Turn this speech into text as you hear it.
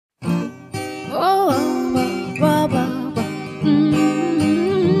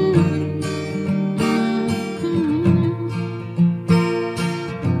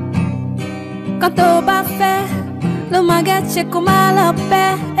kumalope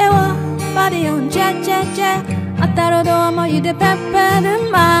ewa body on jet jet jet. Ataro domo you the pepper the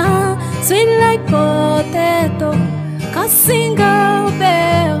ma sweet like potato. Cassingo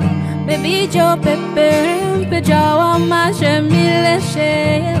bell baby Joe pepper pejawa ma shemile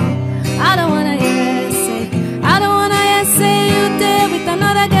shell. I don't wanna hear say, I don't wanna hear say you there with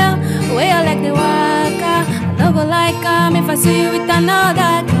another girl. The way I like the waka, I don't go like if I see you with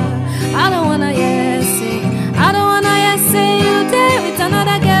another girl. I don't wanna hear say, I don't wanna hear say you there with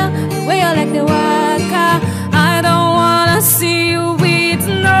another girl. The way I like the waka, I don't wanna see you with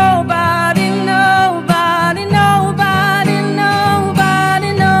nobody, nobody, nobody, nobody,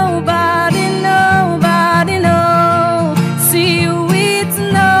 nobody, nobody, no. See you with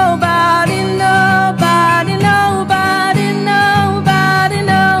nobody, nobody, nobody, nobody,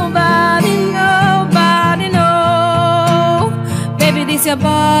 nobody, nobody, no. Baby, this your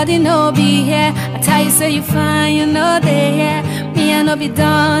body, no be here. I tell you, say you fine, you know they here. Me, I no be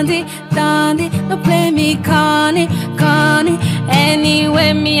dandy, dandy. No play me corny, corny.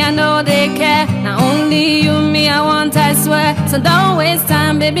 Anyway, me, I know they care. Not only you, me, I want, I swear. So don't waste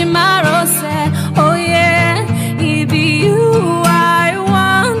time, baby, my rose said. Oh yeah, it be you I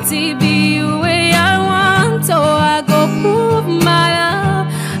want, it be you way I want. So I go prove my love,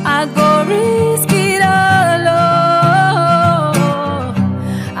 I go risk it all. Oh,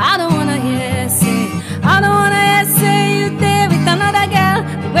 I don't wanna hear say, I don't wanna hear say you there with another girl.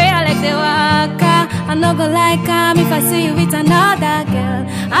 The way I like the waka, I no go like if I see you with another girl.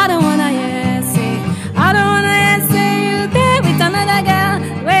 I don't wanna hear say, I don't wanna hear say you there with another girl.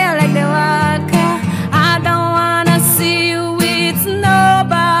 The way I like the waka, I don't wanna see you with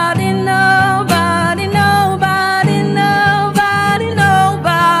nobody, nobody, nobody, nobody,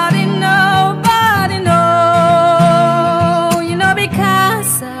 nobody, nobody, no. You know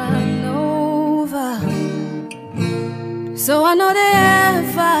because I know so I know they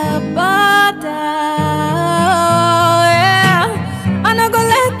ever bother. Yeah, I'm not gonna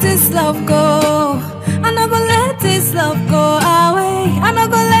let this love go. I'm not gonna let this love go away. I'm not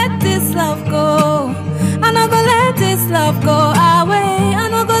gonna let this love go. I'm not gonna let this love go away.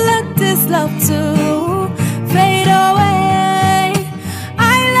 I'm not gonna let this love too fade away.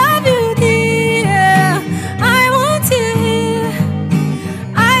 I love you, dear. I want you here.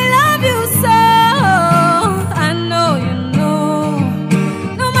 I love you so. I know you know.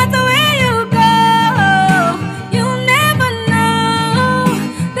 No matter where you go, you'll never know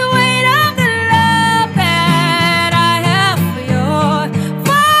the weight of the love that I have for you.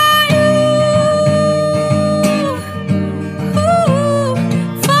 Ooh,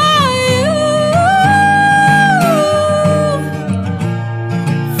 for you,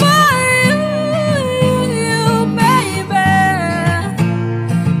 baby.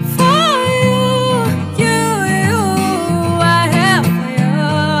 For you, I have for you.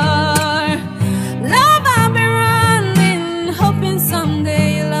 Love I've been running, hoping someday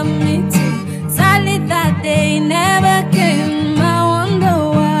you love me too. Sadly that day never came, I wonder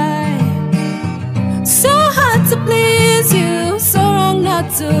why. So hard to please you, so wrong not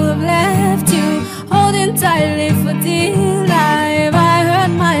to have left you. Holding tightly for dear life, I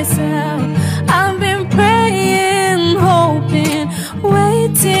hurt myself. I've been praying, hoping,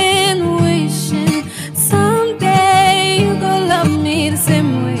 waiting, wishing someday you gon' love me the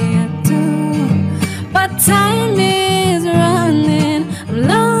same way I do. But time is running, I'm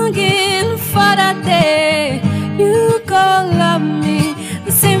longing for that day you gon' love me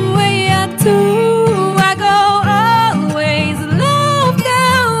the same way I do. I go always love the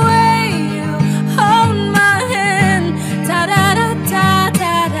way you hold my hand, ta da da da da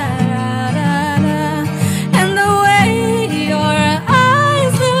da da da, and the way your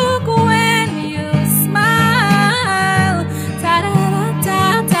eyes look when you smile, ta da da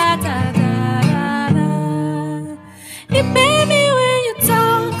da da da da. It made me when you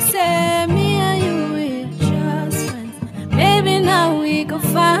talk, say me and you we're just friends. Maybe now we go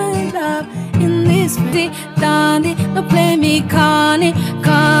find love in this dandy. No play me corny,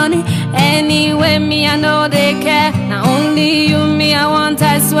 corny. Anyway, me I know they care. Not only you, me I want,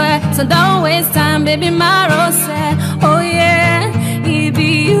 I swear. So don't waste time, baby, my rose said. Oh yeah, it be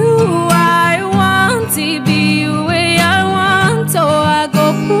you I want, it be you way I want. So I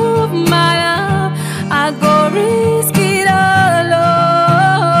go prove my love, I go risk it all.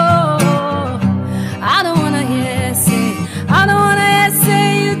 Oh, I don't wanna hear say, I don't wanna hear say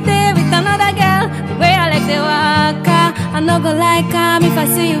you there with another girl. The way I like the waka, I no go like if I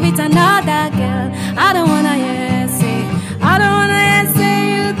see you with another girl. I don't wanna hear say, I don't wanna hear say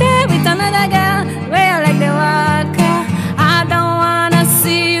you there with another girl. The way I like the waka, I don't wanna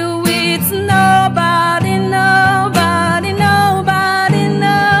see you with nobody, nobody, nobody.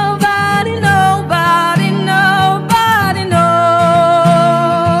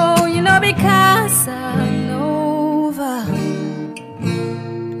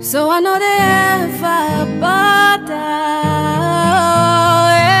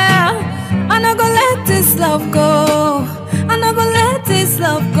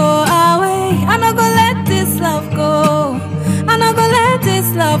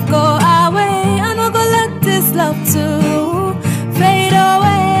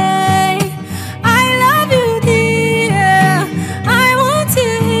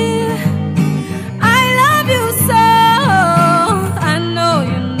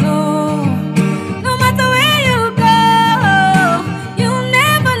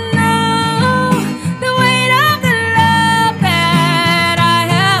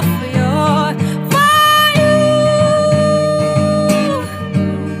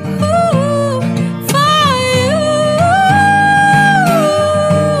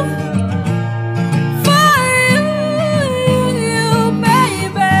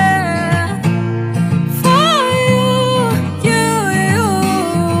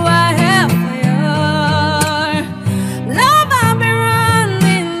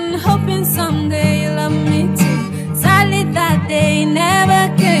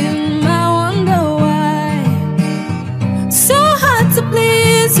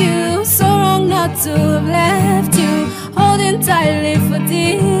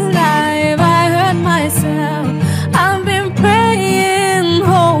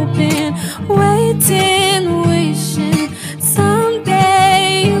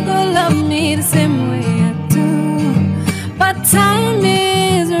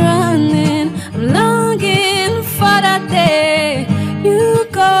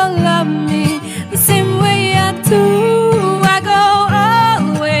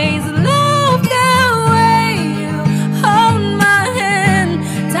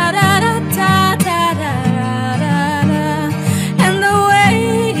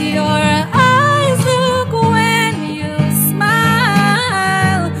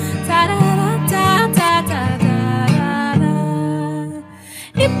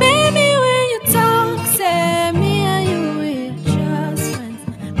 You pay me when you talk, say me and you we're just friends.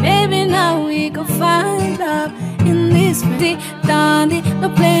 Baby, now we go find love in this friendly dandy.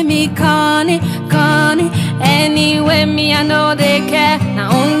 Don't play me corny, corny. Anyway, me I know they care.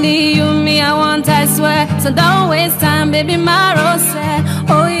 Not only you, me I want, I swear. So don't waste time, baby, my rose said.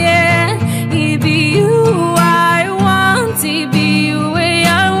 Oh yeah, it be you I want, it be you way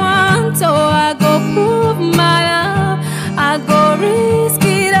I want. So I go prove my love, I go risk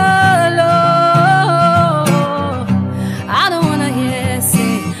it all. Oh, I don't wanna hear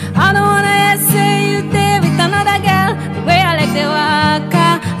say, I don't wanna hear say you there with another girl. The way I like the waka,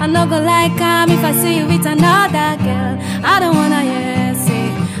 I no go like if I see you with another girl. I don't wanna hear say,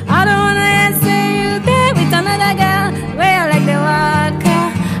 I don't wanna hear say you there with another girl. The way I like the waka,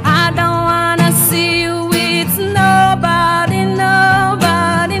 I don't wanna see you with nobody,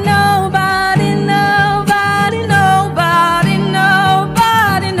 nobody, nobody, nobody, nobody,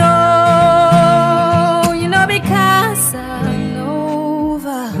 nobody, no. You know, because I know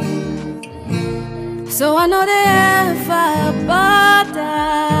over. So I know they ever bother.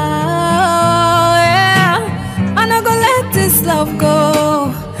 Love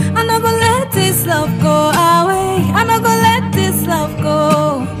go, I'm not gonna let this love go away. I'm not gonna let this love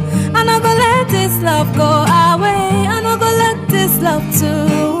go. I'm not gonna let this love go away. I'm not gonna let this love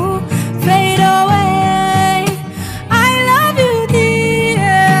too fade away. I love you,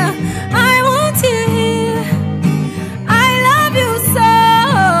 dear. I want you here. I love you so.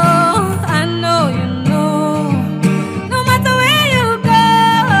 I know you know. No matter where you go,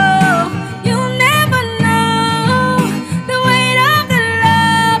 you never know the weight of the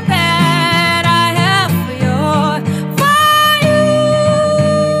love that I have for you.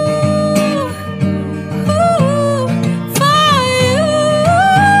 Ooh, for you,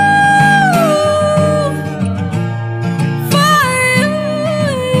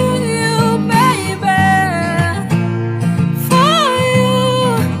 baby, for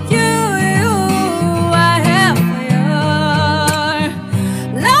you, I have for you.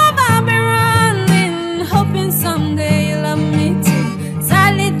 Love I've been running, hoping someday you love me too.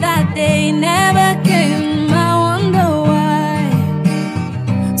 Sadly that day never came, I wonder why.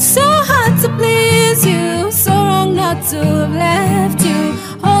 So hard to please you, so wrong not to have left you.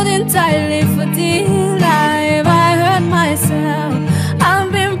 Holding tightly for dear life, I hurt myself. I've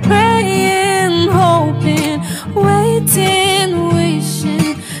been praying, hoping, waiting,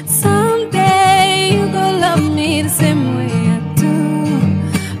 wishing someday you go love me the same way I do.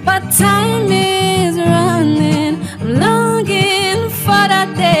 But time is running, I'm longing for that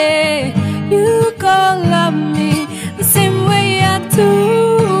day you go love me the same way I do.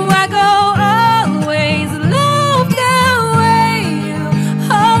 I go always love the way you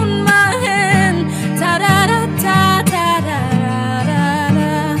hold my hand, ta da da ta ta da da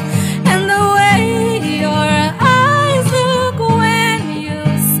da, and the way your eyes look when you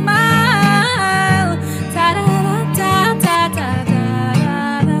smile, ta da da ta ta da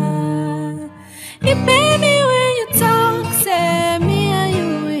da. You pay me when you talk, say me and you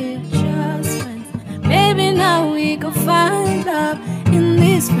we're just friends. Baby, now we go find love in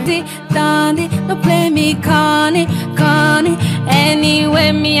this friendly dandy. Don't play me corny, corny.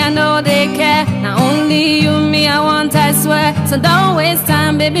 Anyway, me I know they care. Not only you, me I want, I swear. So don't waste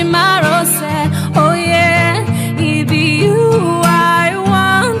time, baby, my rose said. Oh yeah, it be you I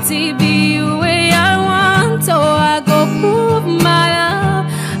want, it be you way I want. So I go prove my love,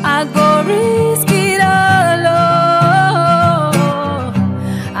 I go risk it all. Oh,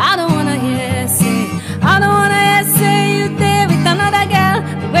 I don't wanna hear say, I don't wanna hear say you there with another girl.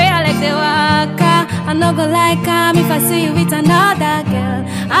 The way I like the waka, I no go like if I see you with another girl.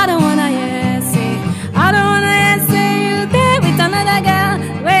 I don't wanna hear